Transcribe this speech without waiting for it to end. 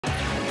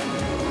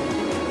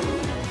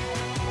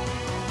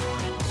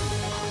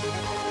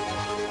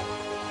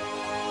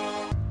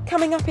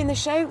Coming up in the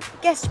show,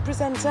 guest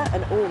presenter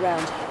and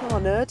all-round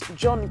car nerd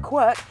John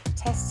Quirk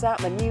tests out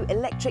the new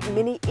electric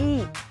Mini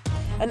E.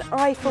 And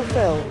I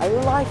fulfil a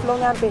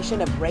lifelong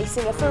ambition of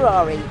racing a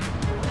Ferrari.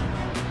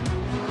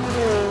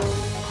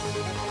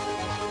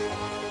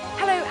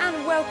 Hello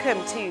and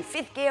welcome to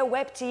Fifth Gear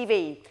Web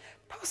TV,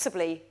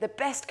 possibly the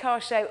best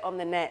car show on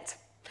the net.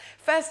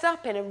 First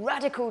up, in a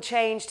radical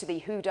change to the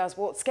Who Does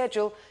What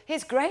schedule,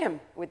 here's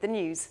Graham with the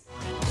news.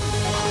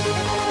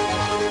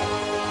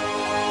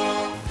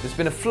 There's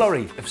been a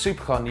flurry of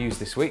supercar news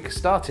this week,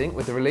 starting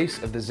with the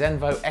release of the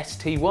Zenvo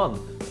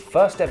ST1, the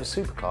first ever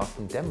supercar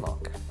from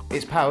Denmark.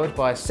 It's powered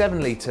by a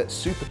 7-litre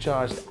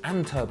supercharged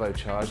and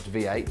turbocharged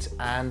V8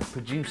 and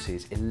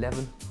produces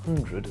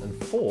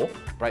 1,104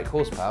 brake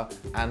horsepower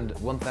and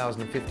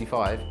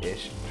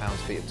 1,055-ish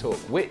pounds-feet of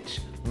torque,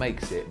 which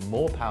makes it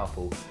more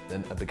powerful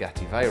than a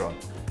Bugatti Veyron.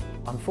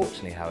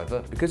 Unfortunately,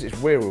 however, because it's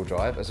rear-wheel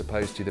drive as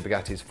opposed to the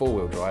Bugatti's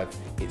four-wheel drive,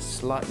 it's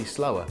slightly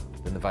slower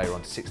than the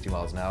Veyron to 60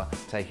 miles an hour,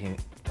 taking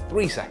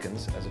 3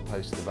 seconds as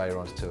opposed to the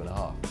Veyron's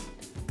 2.5.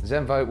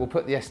 Zenvo will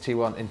put the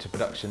ST1 into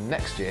production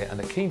next year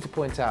and are keen to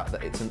point out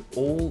that it's an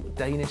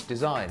all-Danish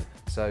design,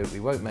 so we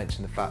won't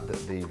mention the fact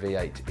that the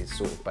V8 is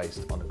sort of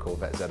based on a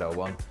Corvette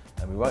ZL1,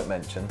 and we won't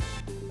mention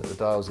that the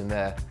dials in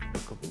there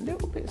look a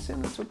little bit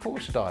similar to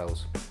Porsche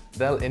dials.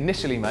 They'll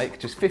initially make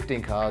just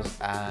 15 cars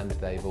and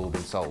they've all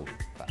been sold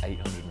for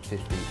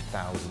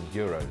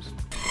 €850,000.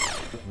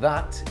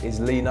 That is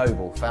Lee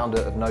Noble,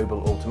 founder of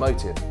Noble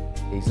Automotive.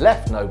 He's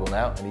left Noble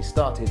now and he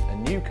started a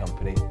new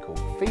company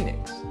called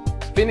Phoenix.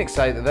 Phoenix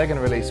say that they're going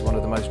to release one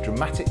of the most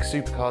dramatic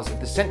supercars of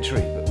the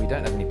century, but we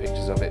don't have any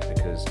pictures of it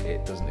because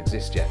it doesn't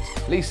exist yet.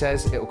 Lee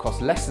says it will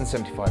cost less than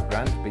 75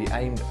 grand, be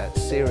aimed at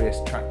serious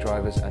track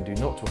drivers and do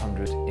 0 to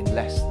 100 in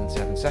less than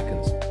 7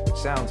 seconds, which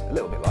sounds a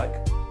little bit like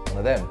one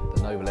of them,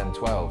 the Noble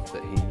M12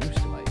 that he used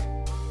to make.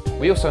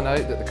 We also know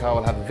that the car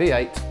will have a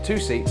V8, 2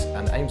 seats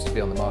and aims to be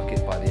on the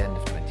market by the end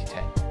of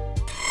 2010.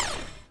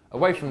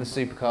 Away from the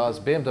supercars,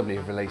 BMW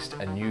have released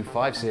a new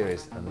 5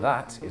 Series and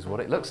that is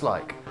what it looks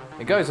like.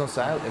 It goes on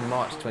sale in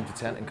March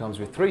 2010 and comes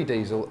with 3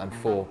 diesel and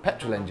 4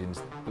 petrol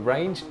engines. The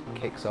range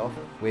kicks off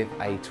with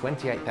a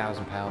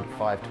 £28,000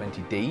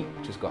 520D,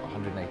 which has got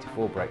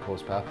 184 brake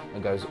horsepower,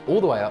 and goes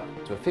all the way up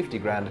to a 50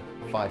 grand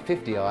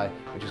 550i,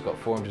 which has got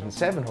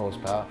 407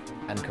 horsepower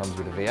and comes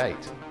with a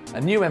V8.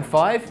 A new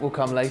M5 will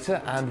come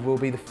later and will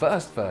be the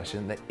first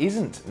version that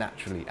isn't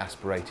naturally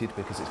aspirated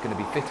because it's going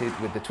to be fitted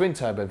with the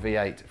twin-turbo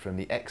V8 from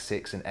the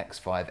X6 and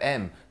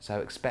X5M, so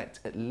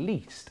expect at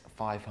least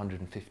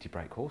 550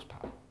 brake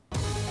horsepower.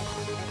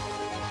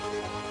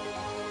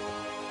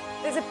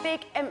 There's a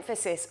big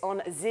emphasis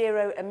on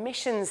zero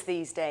emissions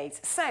these days.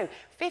 So,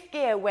 Fifth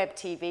Gear Web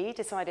TV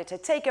decided to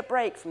take a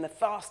break from the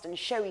fast and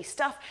showy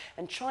stuff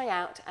and try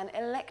out an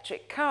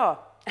electric car.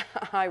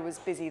 I was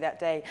busy that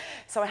day,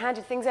 so I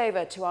handed things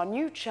over to our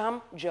new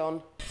chum,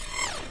 John.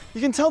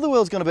 You can tell the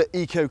world's gone a bit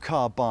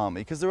eco-car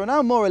balmy because there are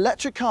now more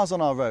electric cars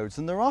on our roads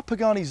than there are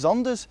Pagani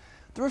Zondas.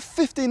 There are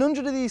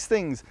 1,500 of these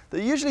things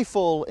that usually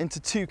fall into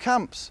 2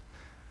 camps.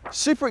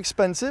 Super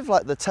expensive,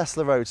 like the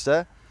Tesla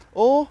Roadster,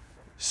 or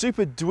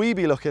super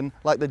dweeby looking,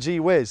 like the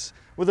G-Wiz,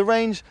 with a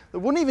range that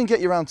wouldn't even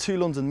get you around 2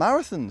 London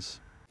marathons.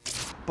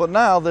 But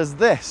now there's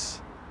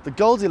this, the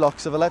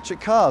Goldilocks of electric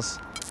cars.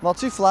 Not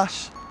too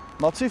flash,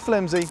 not too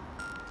flimsy,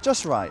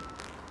 just right.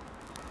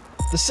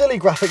 The silly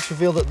graphics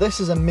reveal that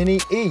this is a Mini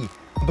E,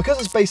 and because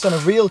it's based on a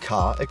real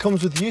car, it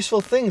comes with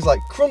useful things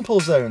like crumple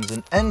zones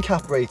and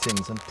NCAP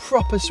ratings and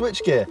proper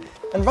switchgear.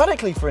 And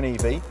radically for an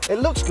EV, it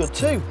looks good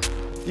too.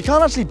 You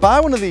can't actually buy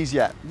one of these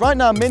yet. Right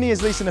now, Mini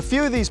is leasing a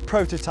few of these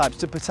prototypes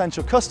to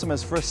potential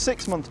customers for a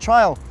 6-month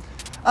trial.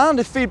 And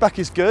if feedback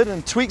is good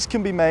and tweaks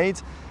can be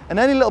made, and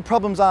any little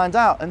problems ironed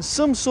out, and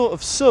some sort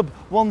of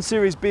sub-1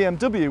 Series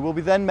BMW will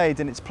be then made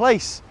in its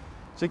place.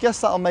 So I guess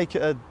that'll make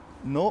it a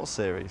 0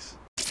 Series.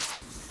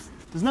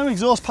 There's no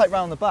exhaust pipe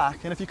round the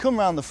back, and if you come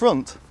round the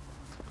front,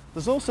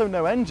 there's also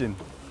no engine.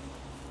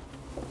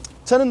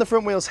 Turning the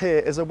front wheels here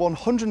is a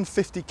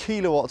 150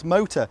 kilowatt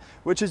motor,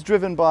 which is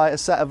driven by a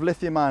set of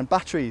lithium-ion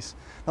batteries.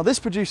 Now this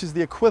produces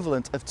the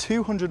equivalent of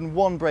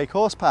 201 brake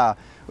horsepower,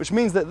 which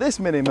means that this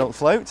Mini milk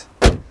float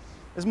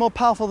is more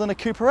powerful than a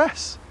Cooper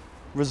S.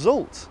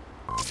 Result.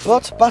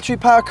 But battery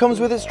power comes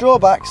with its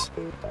drawbacks.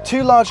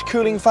 2 large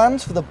cooling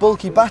fans for the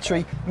bulky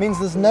battery means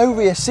there's no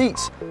rear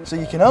seats, so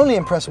you can only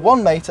impress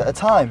one mate at a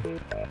time.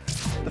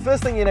 The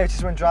first thing you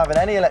notice when driving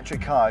any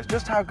electric car is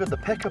just how good the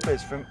pickup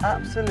is from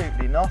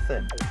absolutely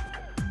nothing.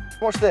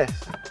 Watch this.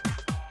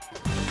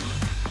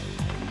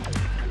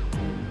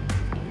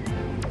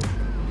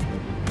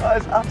 That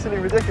is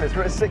absolutely ridiculous.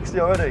 We're at 60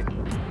 already. I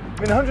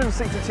mean,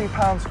 162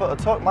 pounds-foot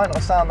of torque might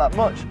not sound that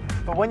much,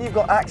 but when you've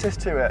got access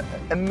to it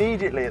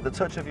immediately at the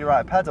touch of your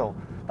right pedal,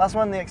 that's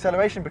when the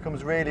acceleration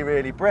becomes really,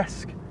 really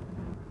brisk.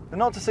 The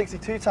 0 to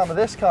 62 time of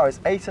this car is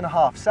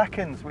 8.5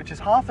 seconds, which is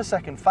half a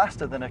second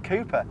faster than a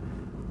Cooper.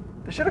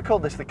 They should have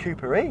called this the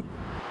Cooper E.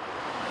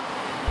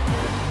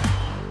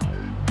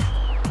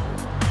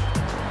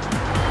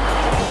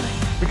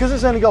 Because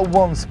it's only got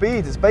 1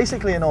 speed, it's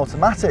basically an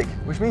automatic,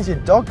 which means your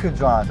dog could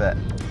drive it.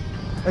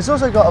 It's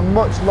also got a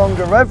much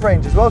longer rev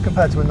range as well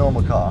compared to a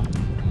normal car.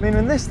 I mean,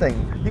 in this thing,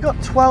 you've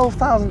got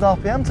 12,000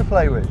 RPM to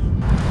play with.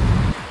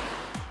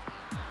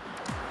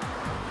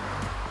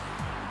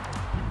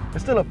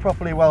 It's still a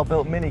properly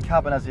well-built mini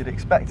cabin as you'd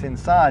expect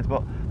inside,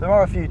 but there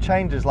are a few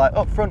changes, like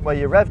up front where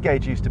your rev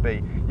gauge used to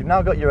be, you've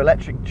now got your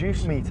electric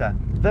juice meter.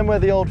 Then where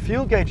the old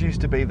fuel gauge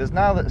used to be, there's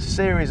now a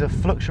series of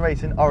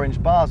fluctuating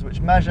orange bars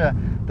which measure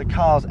the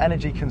car's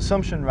energy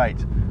consumption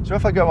rate. So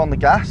if I go on the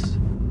gas,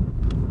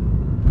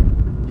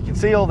 you can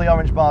see all the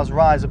orange bars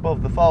rise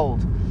above the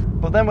fold.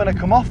 But then when I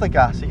come off the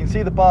gas, you can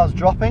see the bars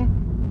dropping.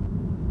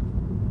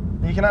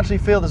 You can actually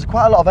feel there's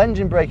quite a lot of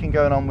engine braking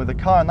going on with the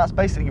car, and that's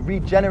basically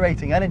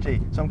regenerating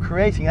energy. So I'm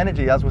creating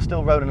energy as we're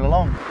still rolling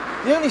along.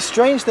 The only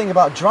strange thing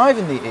about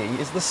driving the E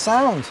is the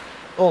sound,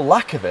 or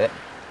lack of it.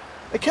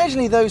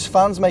 Occasionally those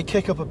fans may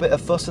kick up a bit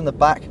of fuss in the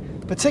back,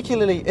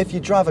 particularly if you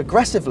drive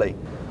aggressively.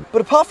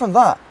 But apart from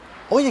that,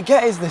 all you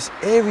get is this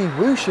eerie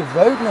whoosh of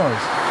road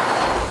noise.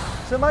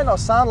 So it might not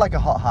sound like a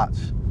hot hatch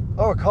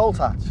or a cold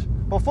hatch,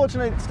 but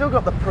fortunately it's still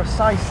got the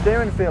precise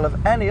steering feel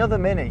of any other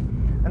Mini.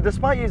 And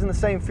despite using the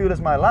same fuel as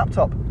my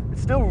laptop,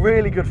 it's still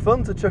really good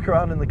fun to chuck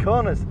around in the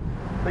corners.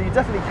 But you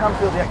definitely can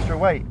feel the extra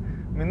weight.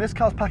 I mean, this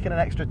car's packing an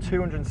extra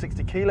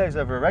 260 kilos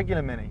over a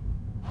regular Mini.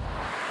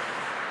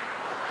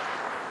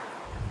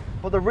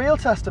 But the real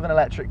test of an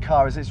electric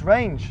car is its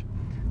range.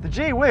 The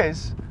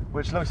G-Wiz,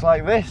 which looks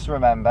like this,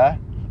 remember,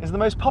 is the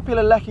most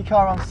popular Lecky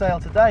car on sale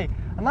today,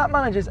 and that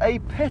manages a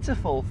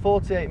pitiful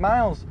 48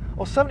 miles,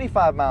 or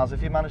 75 miles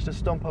if you manage to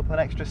stump up an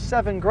extra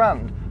 7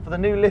 grand for the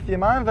new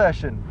lithium-ion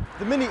version.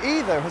 The Mini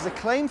E, though, has a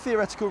claimed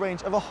theoretical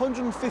range of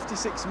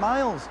 156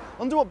 miles,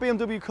 under what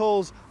BMW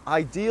calls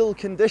ideal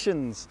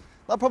conditions.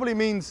 That probably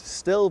means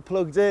still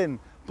plugged in,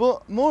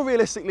 but more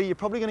realistically, you're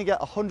probably going to get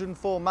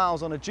 104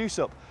 miles on a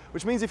juice-up,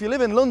 which means if you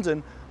live in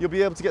London, you'll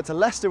be able to get to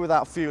Leicester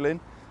without fueling,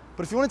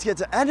 but if you wanted to get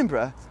to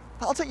Edinburgh,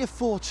 that'll take you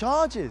 4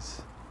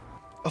 charges.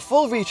 A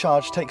full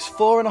recharge takes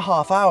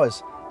 4.5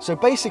 hours, so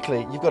basically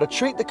you've got to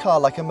treat the car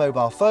like a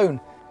mobile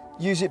phone.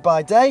 Use it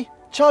by day,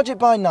 charge it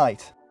by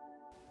night.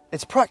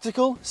 It's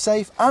practical,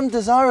 safe and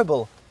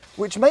desirable,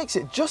 which makes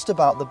it just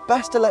about the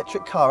best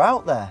electric car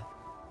out there.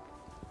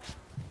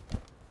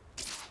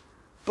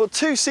 But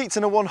 2 seats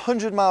in a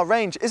 100-mile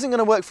range isn't going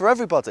to work for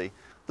everybody.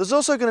 There's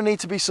also going to need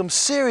to be some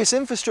serious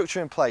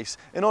infrastructure in place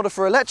in order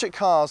for electric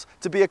cars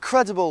to be a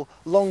credible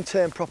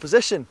long-term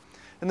proposition.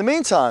 In the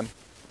meantime,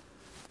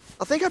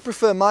 I think I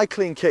prefer my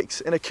clean kicks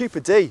in a Cooper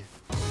D.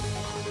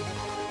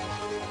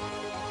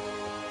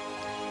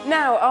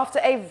 Now, after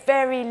a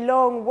very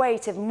long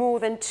wait of more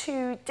than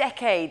 2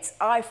 decades,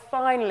 I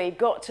finally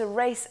got to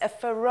race a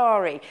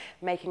Ferrari,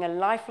 making a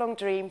lifelong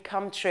dream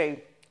come true.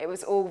 It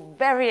was all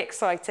very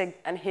exciting,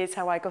 and here's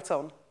how I got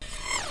on.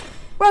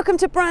 Welcome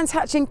to Brands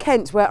Hatch in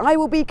Kent, where I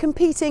will be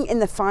competing in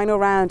the final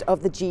round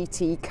of the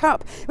GT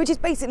Cup, which is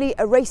basically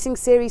a racing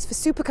series for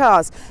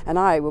supercars, and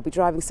I will be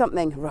driving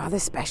something rather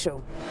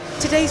special.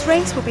 Today's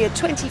race will be a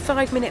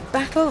 25-minute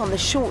battle on the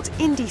short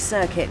Indy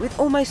circuit with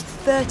almost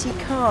 30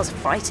 cars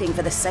fighting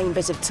for the same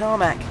bit of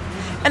tarmac.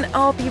 And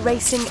I'll be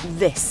racing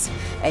this,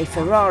 a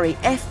Ferrari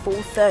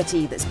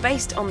F430 that's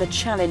based on the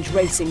Challenge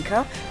racing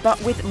car, but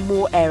with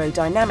more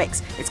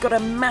aerodynamics. It's got a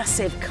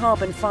massive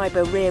carbon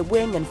fibre rear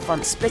wing and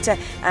front splitter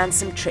and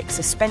some trick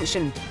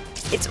suspension.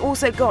 It's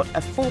also got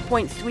a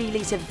 4.3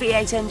 litre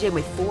V8 engine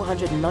with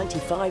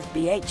 495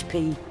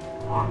 bhp.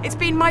 It's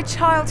been my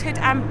childhood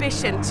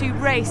ambition to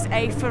race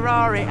a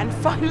Ferrari, and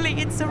finally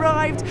it's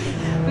arrived.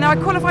 Now, I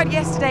qualified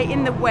yesterday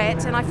in the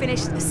wet and I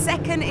finished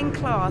 2nd in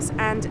class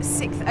and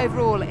 6th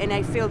overall in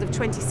a field of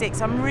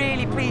 26. I'm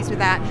really pleased with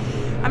that.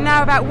 I'm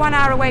now about 1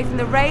 hour away from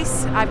the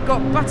race. I've got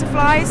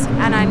butterflies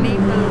and I need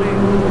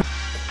balloons.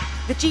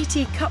 The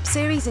GT Cup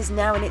Series is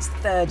now in its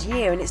 3rd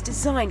year and it's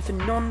designed for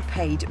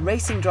non-paid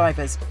racing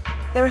drivers.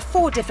 There are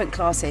 4 different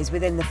classes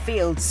within the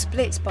field,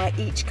 split by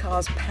each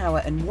car's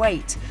power and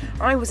weight.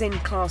 I was in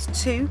Class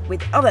 2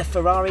 with other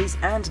Ferraris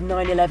and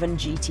 911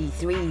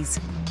 GT3s.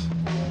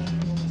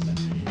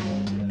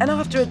 And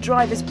after a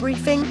driver's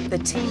briefing, the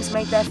teams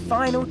made their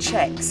final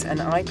checks and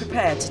I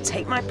prepared to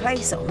take my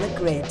place on the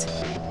grid.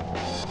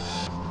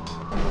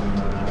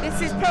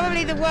 This is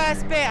probably the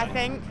worst bit, I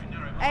think.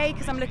 A,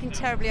 because I'm looking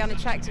terribly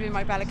unattractive in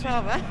my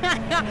balaclava,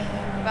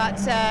 but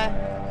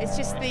it's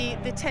just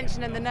the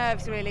tension and the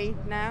nerves really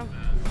now.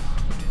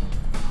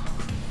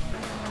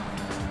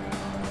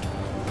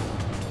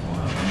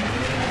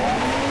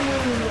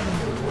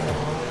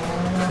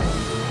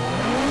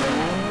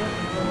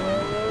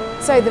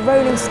 So the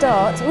rolling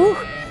start,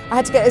 I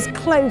had to get as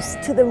close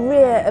to the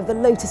rear of the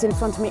Lotus in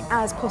front of me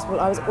as possible.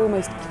 I was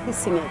almost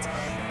kissing it.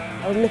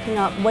 I was looking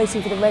up,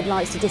 waiting for the red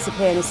lights to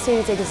disappear, and as soon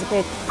as they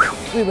disappeared,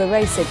 we were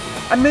racing.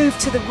 I moved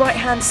to the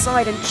right-hand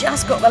side and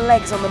just got the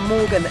legs on the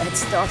Morgan that had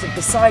started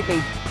beside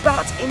me,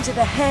 but into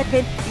the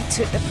hairpin, he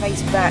took the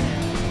pace back.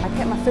 I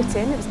kept my foot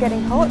in, it was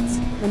getting hot.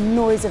 The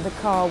noise of the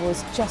car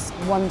was just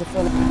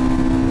wonderful.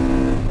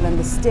 And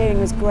the steering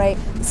was great,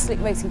 the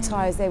slick racing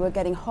tyres, they were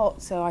getting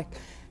hot, so I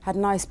had a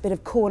nice bit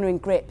of cornering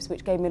grips,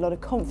 which gave me a lot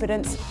of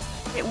confidence.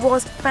 It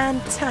was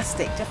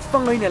fantastic to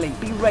finally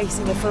be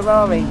racing a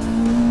Ferrari.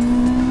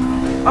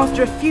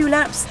 After a few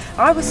laps,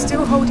 I was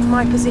still holding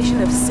my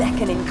position of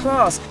second in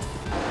class,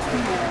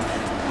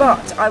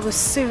 but I was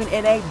soon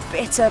in a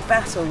bitter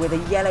battle with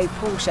a yellow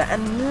Porsche,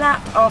 and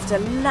lap after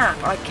lap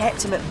I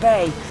kept him at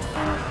bay.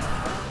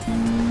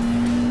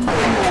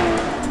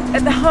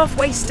 At the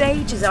halfway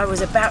stage, as I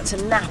was about to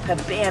lap a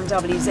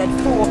BMW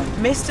Z4,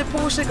 Mr.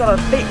 Porsche got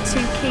a bit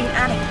too keen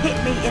and hit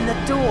me in the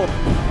door.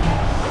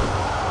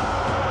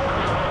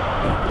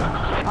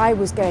 I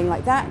was going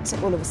like that,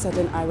 all of a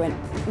sudden I went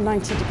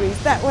 90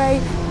 degrees that way.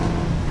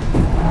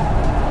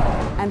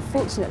 And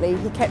fortunately,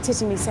 he kept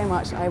hitting me so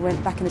much I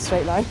went back in a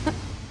straight line.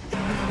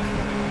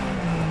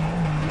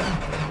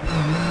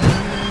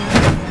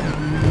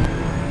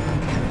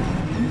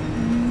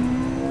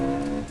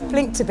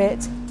 Blinked a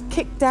bit,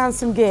 kicked down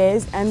some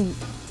gears and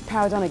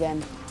powered on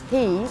again.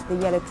 He, the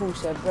yellow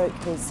Porsche, broke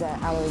his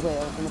alloy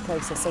wheel in the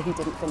process, so he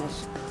didn't finish.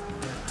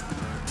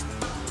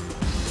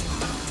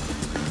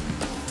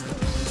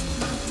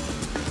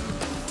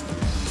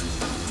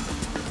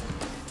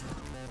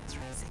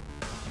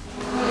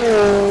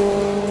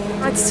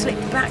 I'd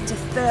slipped back to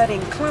third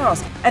in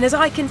class, and as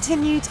I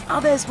continued,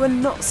 others were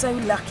not so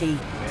lucky.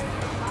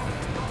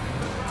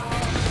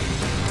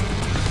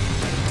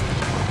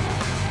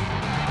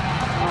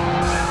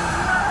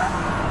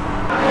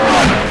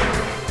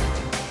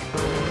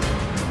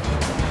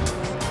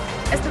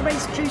 As the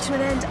race drew to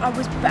an end, I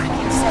was back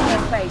in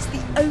second place.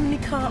 The only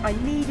car I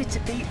needed to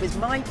beat was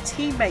my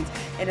teammate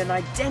in an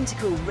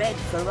identical red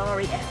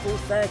Ferrari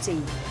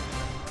F430.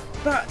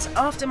 But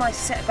after my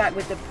setback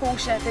with the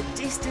Porsche, the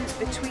distance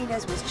between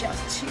us was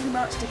just too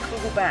much to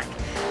claw back.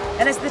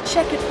 And as the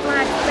checkered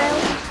flag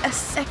fell, a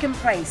second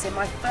place in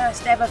my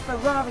first ever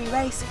Ferrari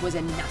race was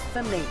enough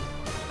for me.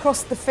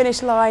 Crossed the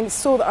finish line,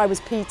 saw that I was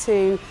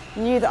P2,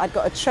 knew that I'd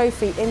got a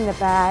trophy in the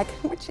bag,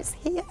 which is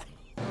here.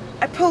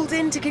 I pulled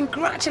in to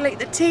congratulate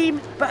the team,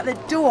 but the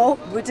door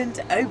wouldn't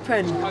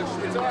open.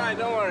 It's all right,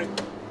 don't worry.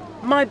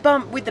 My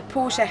bump with the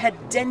Porsche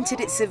had dented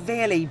it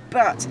severely,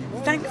 but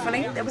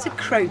thankfully there was a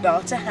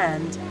crowbar to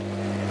hand.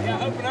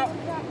 Yeah, open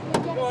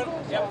up. Go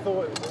on. Yeah.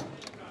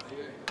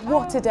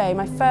 What a day,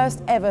 my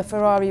first ever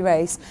Ferrari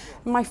race,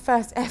 my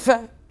first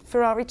ever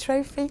Ferrari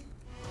trophy.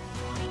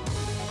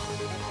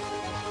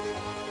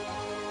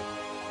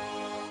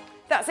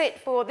 That's it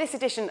for this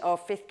edition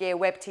of Fifth Gear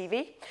Web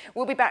TV.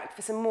 We'll be back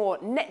for some more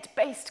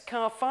net-based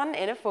car fun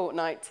in a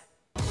fortnight.